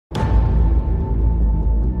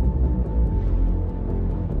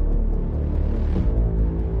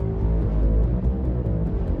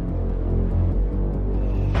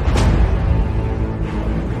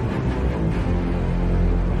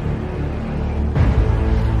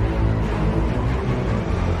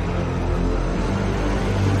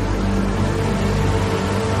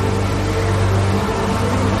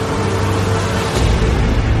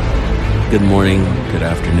Good morning, good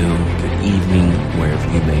afternoon, good evening,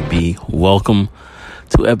 wherever you may be. Welcome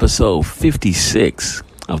to episode 56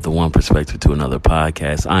 of the One Perspective to Another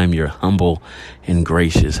podcast. I'm your humble and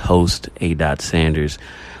gracious host, A. Sanders.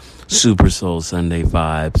 Super Soul Sunday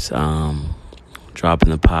vibes.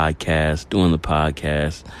 Dropping the podcast, doing the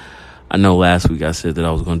podcast. I know last week I said that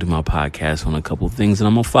I was going to do my podcast on a couple of things, and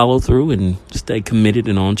I'm going to follow through and stay committed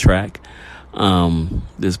and on track.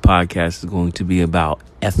 This podcast is going to be about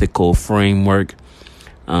ethical framework,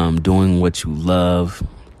 doing what you love,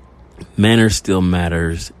 manner still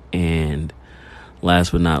matters, and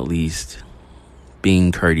last but not least,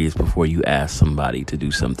 being courteous before you ask somebody to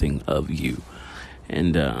do something of you.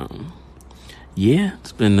 And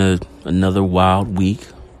it's been another wild week.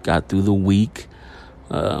 Got through the week,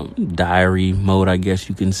 diary mode, I guess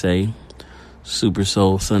you can say. Super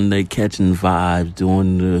Soul Sunday, catching vibes,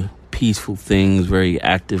 doing the peaceful things, very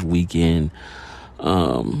active weekend,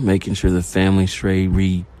 making sure the family's straight,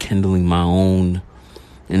 rekindling my own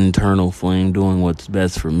internal flame, doing what's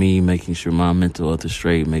best for me, making sure my mental health is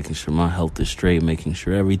straight, making sure my health is straight, making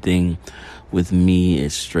sure everything with me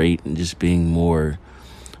is straight, and just being more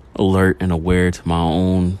alert and aware to my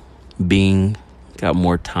own being. Got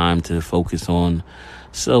more time to focus on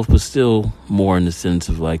self, but still more in the sense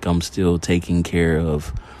of like I'm still taking care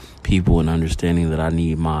of people and understanding that I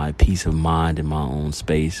need my peace of mind in my own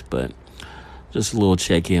space. But just a little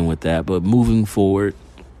check-in with that. But moving forward,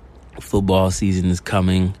 football season is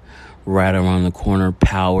coming right around the corner.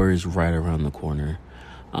 Power is right around the corner.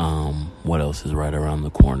 What else is right around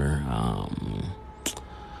the corner?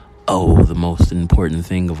 The most important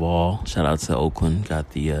thing of all, shout out to Oakland,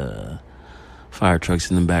 got the fire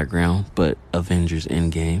trucks in the background, but Avengers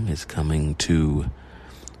Endgame is coming to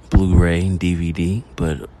Blu-ray and DVD,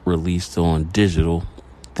 but released on digital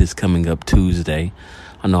this coming up Tuesday.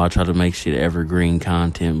 I know I try to make shit evergreen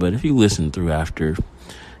content, but if you listen through after,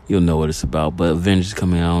 you'll know what it's about. But Avengers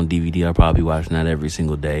coming out on DVD, I'll probably be watching that every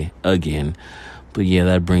single day again. But yeah,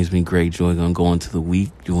 that brings me great joy. Gonna go into the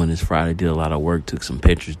week, doing this Friday, did a lot of work, took some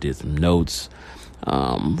pictures, did some notes,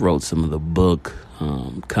 wrote some of the book,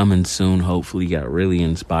 coming soon. Hopefully got really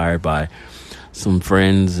inspired by some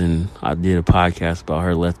friends, and I did a podcast about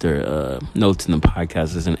her, left her notes in the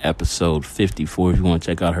podcast. It's in episode 54. If you want to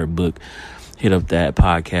check out her book, hit up that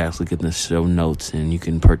podcast, look at the show notes, and you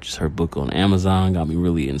can purchase her book on Amazon. Got me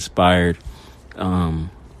really inspired. And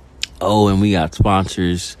we got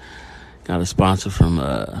sponsors. Got a sponsor from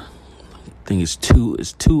I think it's Two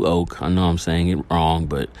Oak. I know I'm saying it wrong,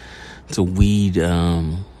 but it's a weed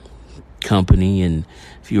company. And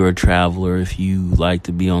if you're a traveler, if you like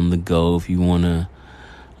to be on the go, if you want to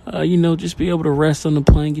just be able to rest on the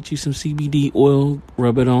plane, get you some CBD oil,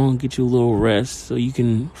 rub it on, get you a little rest so you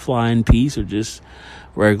can fly in peace or just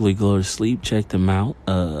regularly go to sleep. Check them out.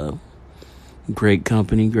 Great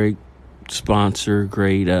company, great sponsor,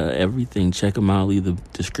 great everything. Check them out. Leave the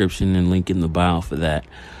description and link in the bio for that.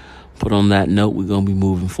 But on that note, we're going to be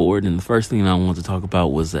moving forward. And the first thing I want to talk about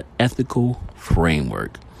was the ethical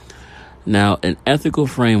framework. Now, an ethical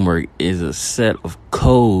framework is a set of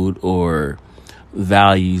code or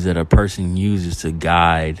values that a person uses to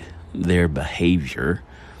guide their behavior.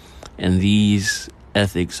 And these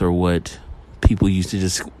ethics are what people use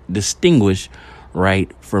to distinguish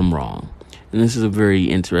right from wrong. And this is a very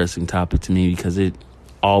interesting topic to me because it's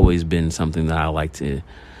always been something that I like to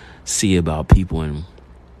see about people and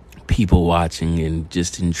people watching, and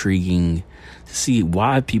just intriguing to see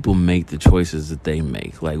why people make the choices that they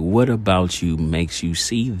make. Like, what about you makes you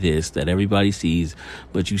see this that everybody sees,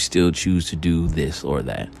 but you still choose to do this or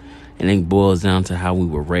that? And it boils down to how we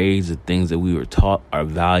were raised, the things that we were taught, our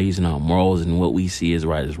values and our morals, and what we see as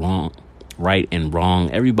right and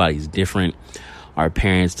wrong. Everybody's different. Our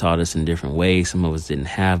parents taught us in different ways. Some of us didn't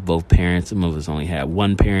have both parents. Some of us only had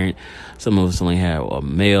one parent. Some of us only had a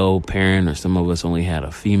male parent, or some of us only had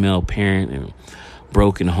a female parent, and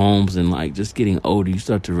broken homes. And like, just getting older, you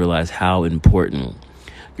start to realize how important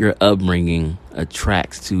your upbringing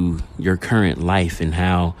attracts to your current life, and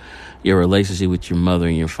how your relationship with your mother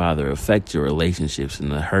and your father affect your relationships,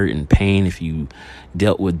 and the hurt and pain if you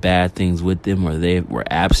dealt with bad things with them or they were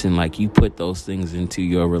absent. Like, you put those things into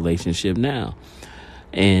your relationship now.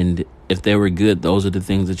 And if they were good, those are the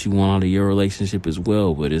things that you want out of your relationship as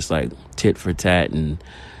well. But it's like tit for tat, and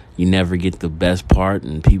you never get the best part.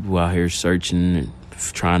 And people out here searching and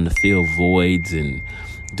trying to fill voids and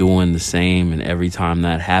doing the same. And every time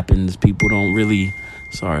that happens, people don't really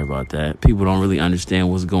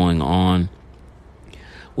understand what's going on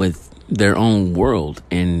with their own world.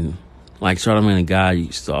 And Like Charlamagne the God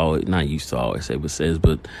says,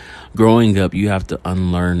 but growing up, you have to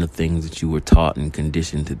unlearn the things that you were taught and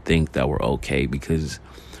conditioned to think that were okay, because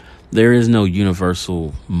there is no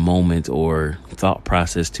universal moment or thought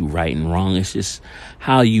process to right and wrong. It's just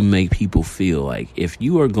how you make people feel. Like if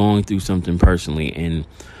you are going through something personally and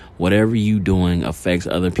whatever you doing affects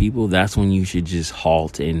other people, that's when you should just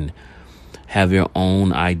halt and have your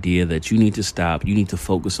own idea that you need to stop. You need to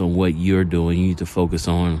focus on what you're doing. You need to focus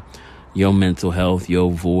on your mental health,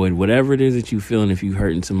 your void, whatever it is that you feel. And if you're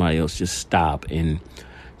hurting somebody else, just stop and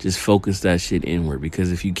just focus that shit inward.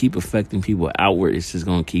 Because if you keep affecting people outward, it's just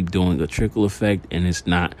going to keep doing a trickle effect and it's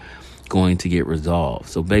not going to get resolved.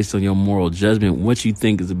 So based on your moral judgment, what you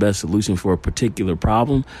think is the best solution for a particular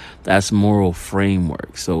problem, that's moral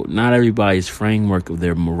framework. So not everybody's framework of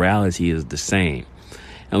their morality is the same.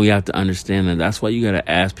 And we have to understand that that's why you got to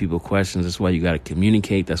ask people questions. That's why you got to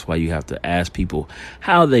communicate. That's why you have to ask people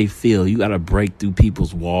how they feel. You got to break through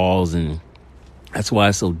people's walls. And that's why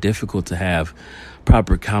it's so difficult to have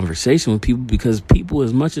proper conversation with people, because people,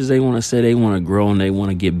 as much as they want to say they want to grow and they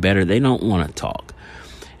want to get better, they don't want to talk.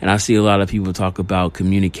 And I see a lot of people talk about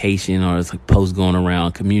communication, or it's like posts going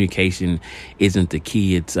around. Communication isn't the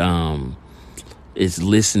key. It's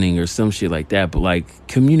listening or some shit like that. But like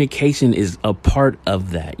communication is a part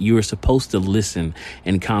of that. You are supposed to listen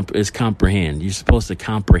and comprehend. You're supposed to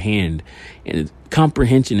comprehend, and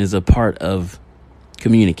comprehension is a part of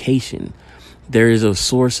communication. There is a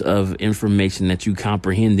source of information that you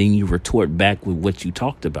comprehend, then you retort back with what you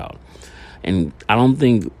talked about. And I don't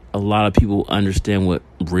think a lot of people understand what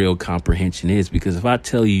real comprehension is, because if I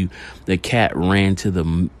tell you the cat ran to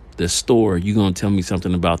the store, you're going to tell me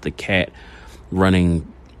something about the cat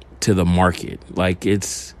running to the market. Like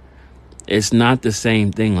it's not the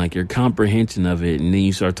same thing. Like your comprehension of it, and then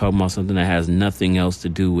you start talking about something that has nothing else to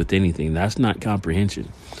do with anything. That's not comprehension.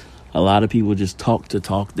 A lot of people just talk to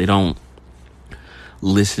talk. They don't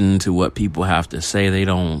listen to what people have to say. They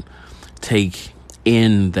don't take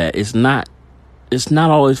in that it's not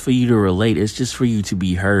always for you to relate. It's just for you to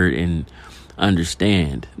be heard and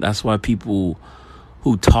understand. That's why people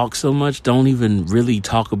who talk so much don't even really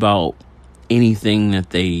talk about anything that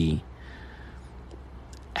they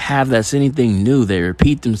have that's anything new. They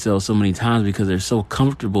repeat themselves so many times because they're so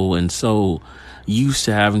comfortable and so used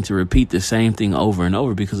to having to repeat the same thing over and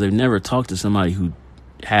over, because they've never talked to somebody who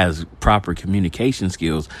has proper communication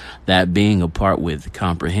skills, that being a part with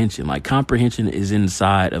comprehension. Like comprehension is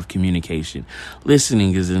inside of communication.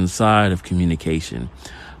 Listening is inside of communication.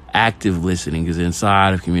 Active listening is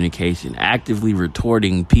inside of communication. Actively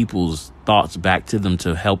retorting people's thoughts back to them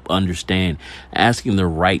to help understand. Asking the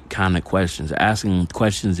right kind of questions. Asking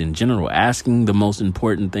questions in general. Asking the most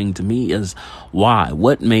important thing to me is why?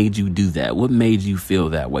 What made you do that? What made you feel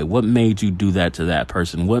that way? What made you do that to that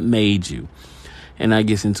person? What made you? And that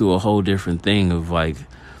gets into a whole different thing of like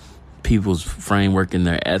people's framework and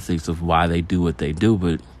their ethics of why they do what they do.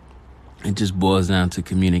 But it just boils down to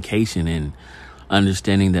communication and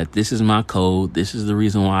understanding that this is my code. This is the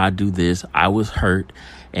reason why I do this. I was hurt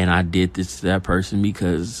and I did this to that person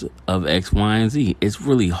because of X, Y, and Z. It's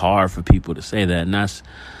really hard for people to say that. And that's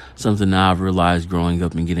something that I've realized growing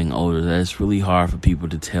up and getting older, that it's really hard for people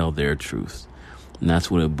to tell their truth. And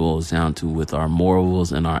that's what it boils down to with our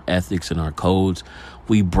morals and our ethics and our codes.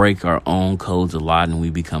 We break our own codes a lot and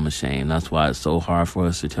we become ashamed. That's why it's so hard for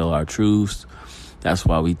us to tell our truths. That's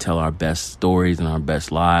why we tell our best stories and our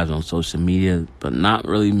best lives on social media. But not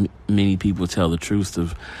really many people tell the truth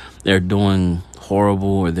of they're doing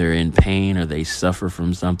horrible or they're in pain or they suffer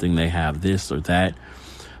from something. They have this or that.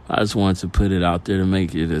 I just wanted to put it out there to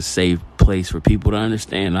make it a safe place for people to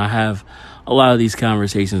understand. I have a lot of these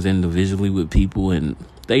conversations individually with people, and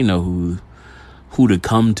they know who to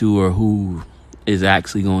come to or who is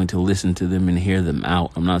actually going to listen to them and hear them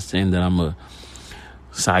out. I'm not saying that I'm a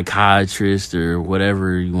psychiatrist or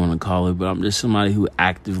whatever you want to call it, but I'm just somebody who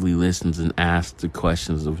actively listens and asks the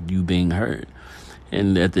questions of you being heard.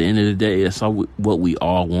 And at the end of the day, that's all what we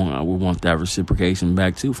all want. We want that reciprocation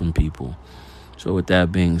back too from people. So with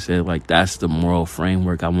that being said, like that's the moral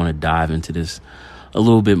framework. I want to dive into this a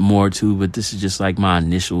little bit more too, but this is just like my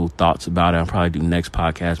initial thoughts about it. I'll probably do next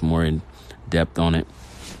podcast more in depth on it.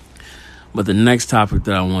 But the next topic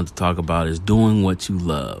that I want to talk about is doing what you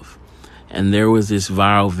love. And there was this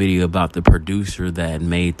viral video about the producer that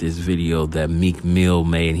made this video that Meek Mill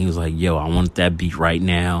made. And he was like, yo, I want that beat right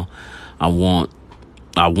now. I want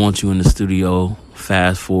you in the studio.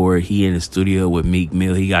 Fast forward, he in the studio with Meek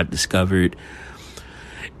Mill. He got discovered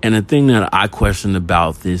And the thing that I question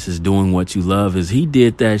about this is doing what you love is he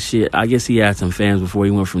did that shit. I guess he had some fans before.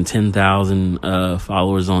 He went from 10,000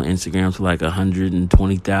 followers on Instagram to like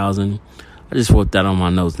 120,000. I just wrote that on my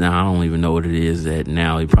notes now. I don't even know what it is at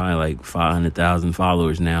now. He probably like 500,000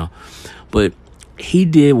 followers now. But he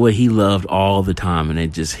did what he loved all the time, and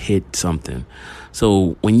it just hit something.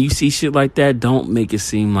 So when you see shit like that, don't make it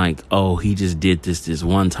seem like, oh, he just did this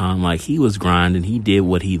one time. Like, he was grinding. He did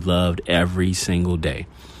what he loved every single day.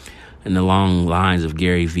 And along lines of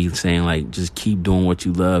Gary Vee saying, like, just keep doing what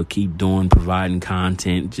you love, keep providing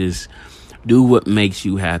content, just do what makes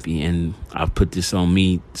you happy. And I put this on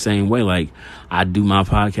me same way. Like, I do my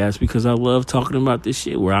podcast because I love talking about this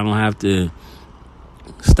shit, where I don't have to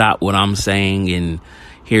stop what I'm saying and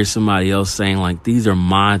hear somebody else saying, like, these are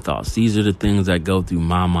my thoughts. These are the things that go through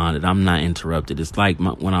my mind, that I'm not interrupted. It's like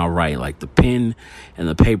when I write, like, the pen and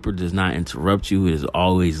the paper does not interrupt you. It is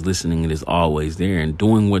always listening. It is always there. And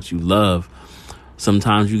doing what you love,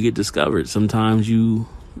 sometimes you get discovered. Sometimes you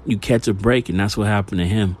catch a break, and that's what happened to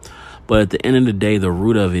him. But at the end of the day, the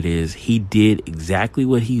root of it is he did exactly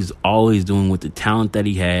what he's always doing with the talent that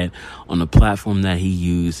he had on the platform that he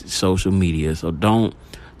used, social media. So don't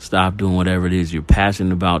stop doing whatever it is you're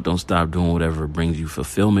passionate about. Don't stop doing whatever brings you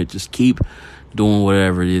fulfillment. Just keep doing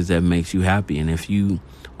whatever it is that makes you happy. And if you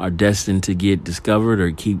are destined to get discovered,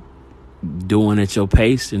 or keep doing at your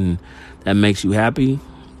pace and that makes you happy,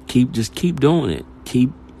 keep doing it.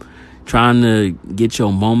 Keep trying to get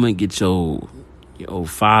your moment, get your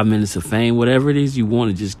 5 minutes of fame, whatever it is you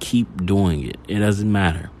want to, just keep doing it. It doesn't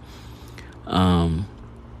matter.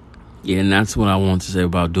 Yeah, and that's what I want to say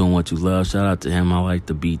about doing what you love. Shout out to him. I like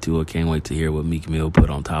the beat too. I can't wait to hear what Meek Mill put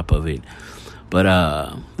on top of it. But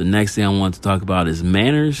the next thing I want to talk about is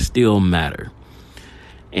manners still matter.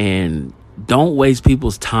 And don't waste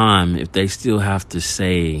people's time if they still have to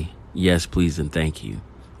say yes, please, and thank you.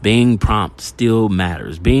 Being prompt still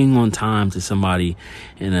matters. Being on time to somebody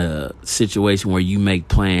in a situation where you make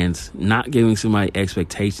plans, not giving somebody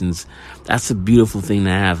expectations, that's a beautiful thing to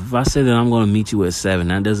have. If I say that I'm going to meet you at 7,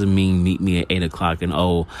 that doesn't mean meet me at 8 o'clock and,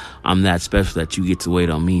 oh, I'm that special that you get to wait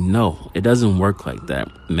on me. No, it doesn't work like that.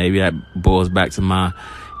 Maybe that boils back to my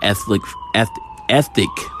ethic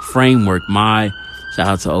framework. Shout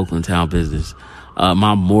out to Oakland Town Business.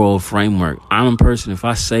 My moral framework. I'm a person, if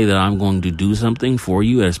I say that I'm going to do something for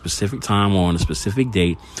you at a specific time or on a specific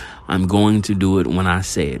date, I'm going to do it when I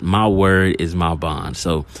say it. My word is my bond.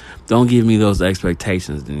 So don't give me those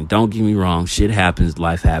expectations. And don't get me wrong, shit happens,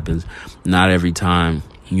 life happens. Not every time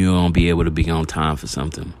you're going to be able to be on time for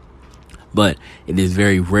something. But it is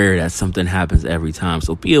very rare that something happens every time.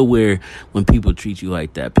 So be aware when people treat you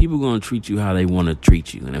like that. People are going to treat you how they want to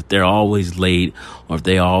treat you. And if they're always late, or if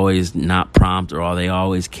they always not prompt, or are they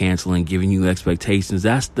always canceling, giving you expectations,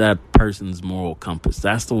 that's that person's moral compass.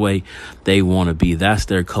 That's the way they want to be. That's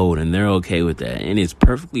their code, and they're okay with that. And it's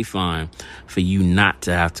perfectly fine for you not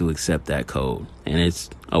to have to accept that code. And it's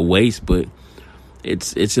a waste, but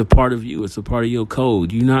it's a part of you. It's a part of your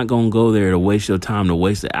code. You're not going to go there to waste your time, to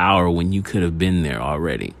waste an hour when you could have been there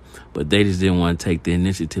already. But they just didn't want to take the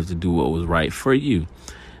initiative to do what was right for you.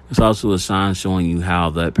 It's also a sign showing you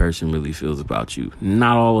how that person really feels about you.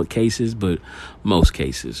 Not all cases, but most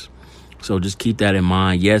cases. So just keep that in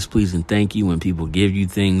mind. Yes, please, and thank you when people give you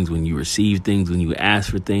things, when you receive things, when you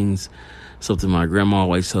ask for things. Something my grandma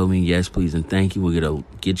always told me, yes, please, and thank you will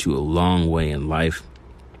get you a long way in life.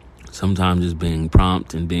 Sometimes just being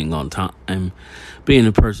prompt and being on time, being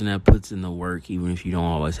a person that puts in the work, even if you don't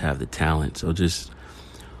always have the talent. So just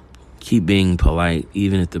keep being polite,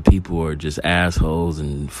 even if the people are just assholes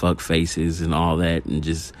and fuck faces and all that, and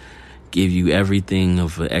just give you everything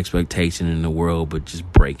of an expectation in the world, but just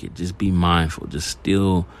break it. Just be mindful. Just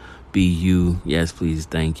still be you. Yes, please,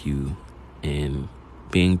 thank you. And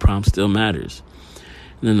being prompt still matters.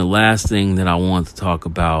 And then the last thing that I want to talk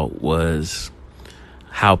about was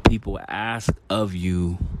how people ask of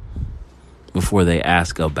you before they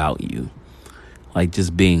ask about you. Like,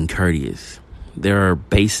 just being courteous. There are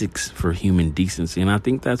basics for human decency, and I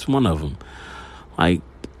think that's one of them. Like,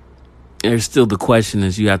 there's still the question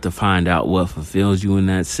is you have to find out what fulfills you in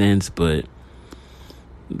that sense, but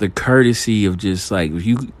the courtesy of just, like, if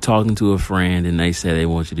you talking to a friend and they say they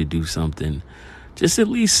want you to do something, just at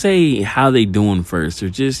least say how they doing first, or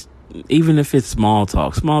just, even if it's small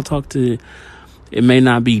talk to, it may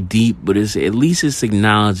not be deep, but it's at least it's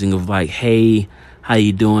acknowledging of, like, hey, how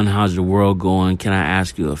you doing? How's your world going? Can I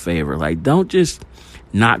ask you a favor? Like, don't just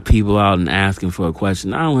knock people out and asking for a question,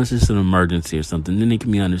 not unless it's an emergency or something. Then it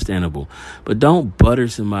can be understandable. But don't butter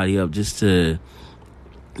somebody up just to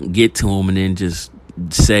get to them and then just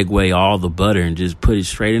segue all the butter and just put it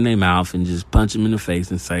straight in their mouth and just punch them in the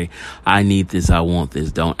face and say, I need this, I want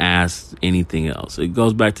this. Don't ask anything else. It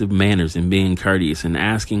goes back to manners and being courteous and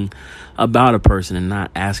asking about a person and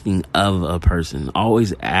not asking of a person.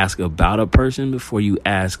 Always ask about a person before you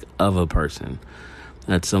ask of a person.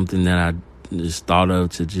 That's something that I just thought of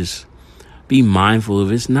to just be mindful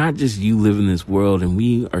of. It's not just you live in this world, and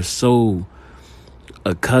we are so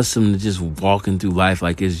accustomed to just walking through life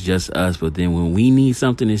like it's just us, but then when we need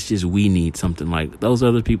something, it's just we need something. Like, those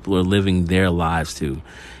other people are living their lives too,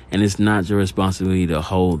 and it's not your responsibility to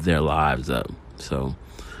hold their lives up. So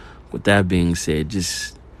with that being said,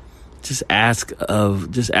 just ask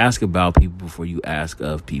about people before you ask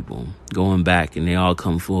of people. Going back, and they all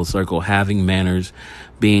come full circle. Having manners,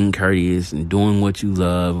 being courteous, and doing what you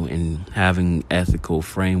love, and having ethical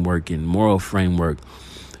framework and moral framework.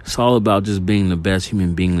 It's all about just being the best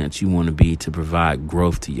human being that you want to be to provide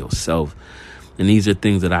growth to yourself. And these are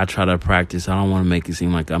things that I try to practice. I don't want to make it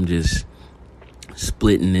seem like I'm just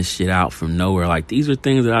splitting this shit out from nowhere. Like, these are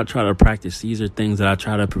things that I try to practice. These are things that I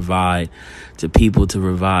try to provide to people, to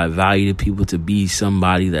provide value to people, to be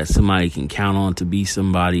somebody that somebody can count on, to be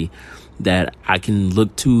somebody that I can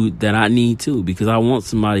look to, that I need to, because I want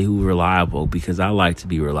somebody who's reliable, because I like to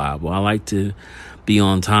be reliable. I like to be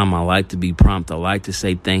on time. I like to be prompt. I like to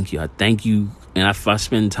say thank you. I thank you. And if I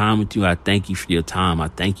spend time with you, I thank you for your time. I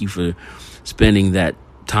thank you for spending that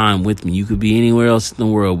time with me. You could be anywhere else in the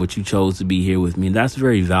world, but you chose to be here with me. And that's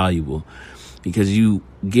very valuable, because you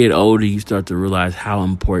get older, you start to realize how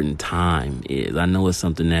important time is. I know it's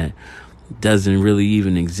something that doesn't really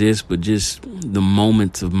even exist, but just the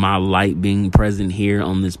moments of my light being present here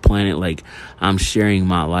on this planet, like, I'm sharing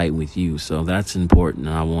my light with you. So that's important.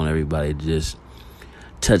 And I want everybody to just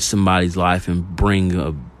touch somebody's life and bring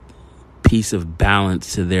a piece of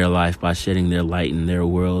balance to their life by shedding their light in their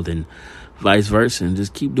world, and vice versa. And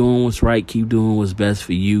just keep doing what's right. Keep doing what's best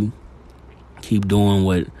for you. Keep doing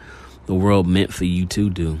what the world meant for you to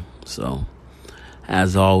do. So,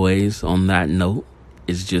 as always, on that note,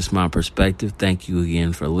 it's just my perspective. Thank you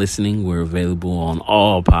again for listening. We're available on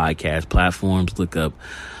all podcast platforms. Look up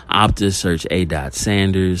Optus, search A.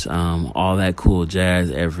 Sanders, all that cool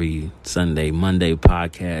jazz. Every Sunday, Monday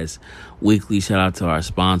podcast, weekly. Shout out to our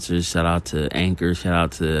sponsors. Shout out to Anchor. Shout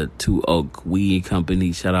out to Two Oak Weed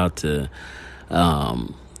Company. Shout out to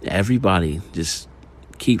everybody. Just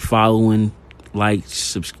keep following, like,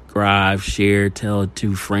 subscribe, share, tell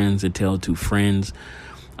two friends, and tell two friends.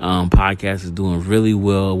 Podcast is doing really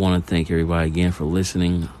well. I want to thank everybody again for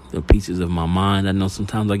listening. The pieces of my mind. I know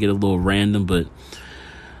sometimes I get a little random, but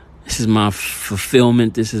this is my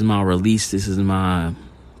fulfillment. This is my release. This is my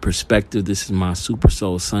perspective. This is my Super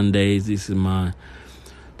Soul Sundays. This is my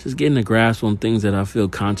just getting a grasp on things that I feel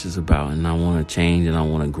conscious about and I want to change and I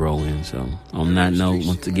want to grow in. So on that note,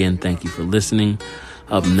 once again, thank you for listening.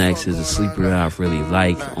 Up next is a sleeper that I really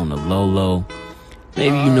like, on the low.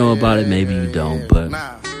 Maybe you know about it, maybe you don't, but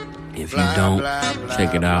if you don't,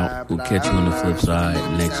 check it out. We'll catch you on the flip side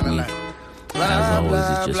next week. As always,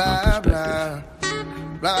 it's just my perspective.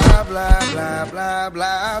 Blah, blah, blah, blah,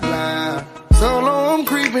 blah, blah. So long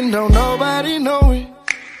creeping, don't nobody know it.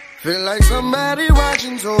 Feel like somebody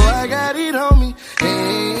watching, so I got it on me.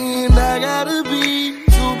 And I gotta be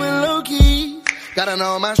super low key. Gotta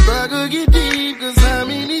know my struggle get deep, cause I'm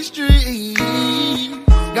in these streets.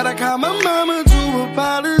 Gotta call my mama to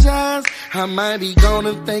apologize. I might be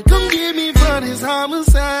gonna think come get me for this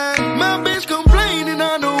homicide. My bitch complaining,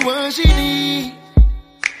 I know what she need.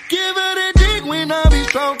 Give her that dick when I be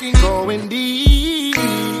stroking, going deep.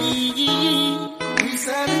 We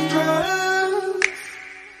selling drugs.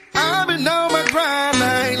 I've been on my grind,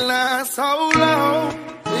 I ain't lying so long.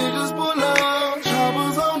 Niggas pull up,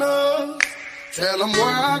 troubles on us. Tell them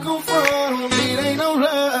where I come from, it ain't no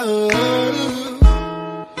love.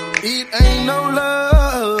 It ain't no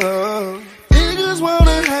love. Niggas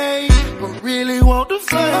wanna hate, but really want the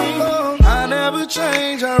fame. I never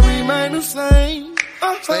change, I remain the same.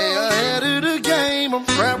 Stay ahead of the game, I'm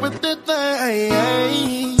strapped with that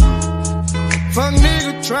thing. Fuck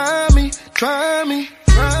nigga, try me.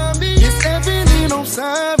 It's evident on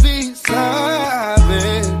Savvy.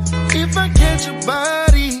 If I catch your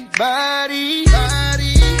body,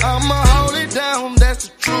 I'ma hold it down, that's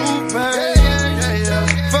the truth, baby.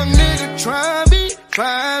 Fuck nigga, try me.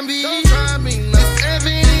 Don't try me, no. It's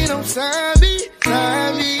evident on Savvy.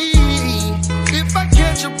 If I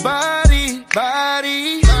catch your body,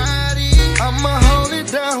 I'ma hold it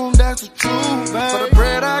down, that's the truth, baby. For the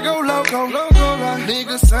bread I go loco, like.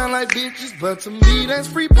 Niggas sound like bitches, but to me that's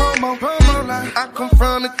free promo, like. I come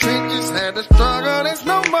from the trenches, had to struggle, that's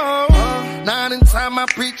no more. One in time I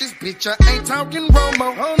preach this bitch, I ain't talking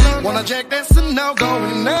Romo. Wanna jack, that's a no-go.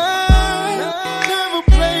 And I never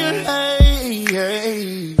play a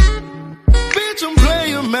hey. Bitch, I'm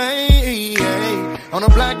player, man. On the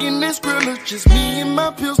block in this grill, just me and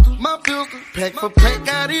my pistol. Pack for pack,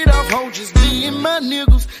 got it off, ho, just me and my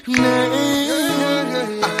niggas. Nah,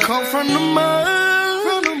 I come from the mud.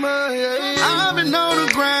 I've been on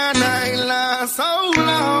the grind, I ain't lying so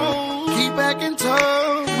long. Keep acting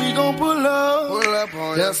tough, we gon' pull up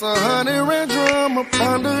on you. That's 100 round drum up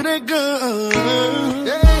under that gun.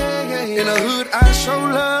 In the hood, I show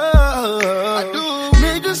love. I do.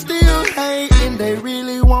 Niggas still hate and they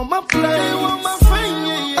really want my play.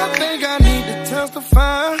 I think I need to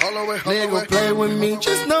testify. Nigga play with me,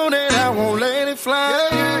 just know that I won't let it fly.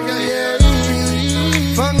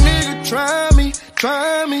 Fuck nigga, try me.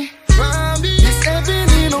 It's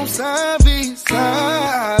evident on side B.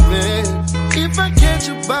 If I catch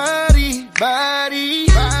your body,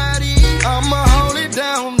 I'ma hold it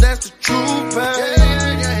down, that's the truth, baby.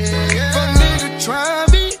 Fuck nigga, try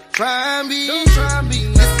me. Don't try me.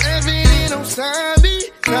 It's evident on side B.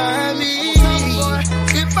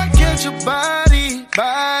 If I catch your body,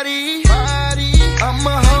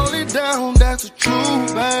 I'ma hold it down, that's the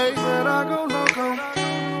truth, baby. But I go loco.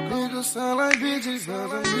 Niggas sound like bitches,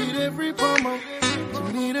 cause I need every promo.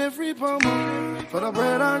 For the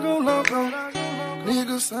bread I go loco.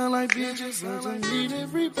 Niggas sound like bitches, cause I need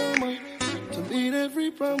every promo.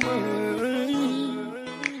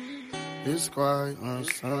 It's quiet on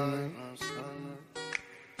Sunday.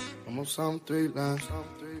 I'm on some 3 lines.